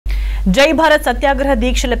జై భారత్ సత్యాగ్రహ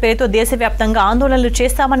దీక్షల పేరుతో దేశవ్యాప్తంగా ఆందోళనలు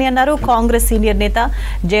చేస్తామని అన్నారు కాంగ్రెస్ సీనియర్ నేత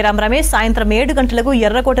జైరాం రమేష్. సాయంత్రం 7 గంటలకు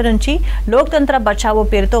ఎర్రకోట నుంచి లోక్తంత్ర బచావో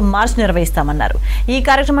పేరుతో మార్చ్ నిర్వహిస్తామన్నారు. ఈ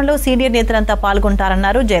కార్యక్రమంలో సీనియర్ నేతలంతా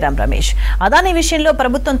పాల్గొంటారన్నారు జైరాం రమేష్. అదాని విషయంలో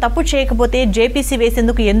ప్రభుత్వం తప్పు చేయకపోతే జేపీసీ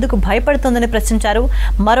వేసేందుకు ఎందుకు భయపడుతోందని ప్రశ్నించారు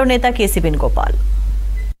మరో నేత KC Venugopal.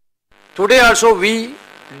 Today also we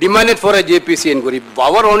demanded for a JPC inquiry.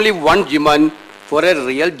 Our only one demand for a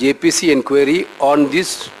real JPC inquiry on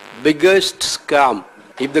this biggest scam.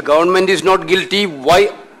 If the government is not guilty, why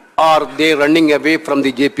are they running away from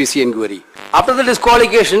the JPC inquiry? After the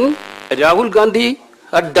disqualification, Rahul Gandhi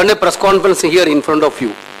had done a press conference here in front of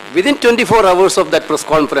you. Within 24 hours of that press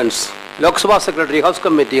conference, Lok Sabha Secretary House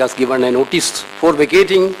Committee has given a notice for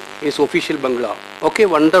vacating his official bungalow. Okay,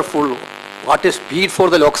 wonderful. What a speed for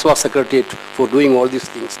the Lok Sabha Secretariat for doing all these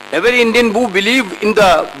things. Every Indian who believed in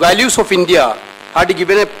the values of India had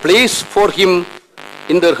given a place for him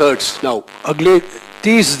in their hearts now. अगले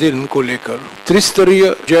 30 दिन को लेकर त्रिस्तरीय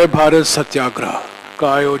जय भारत सत्याग्रह का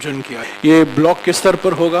आयोजन किया है. ये ब्लॉक के स्तर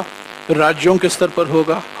पर होगा, राज्यों के स्तर पर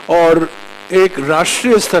होगा और एक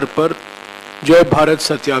राष्ट्रीय स्तर पर जय भारत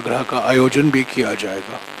सत्याग्रह का आयोजन भी किया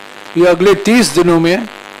जाएगा. ये अगले 30 दिनों में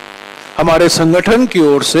हमारे संगठन की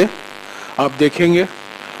ओर से आप देखेंगे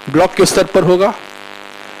ब्लॉक के स्तर पर होगा,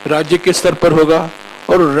 राज्य के स्तर पर होगा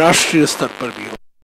और राष्ट्रीय स्तर पर भी होगा.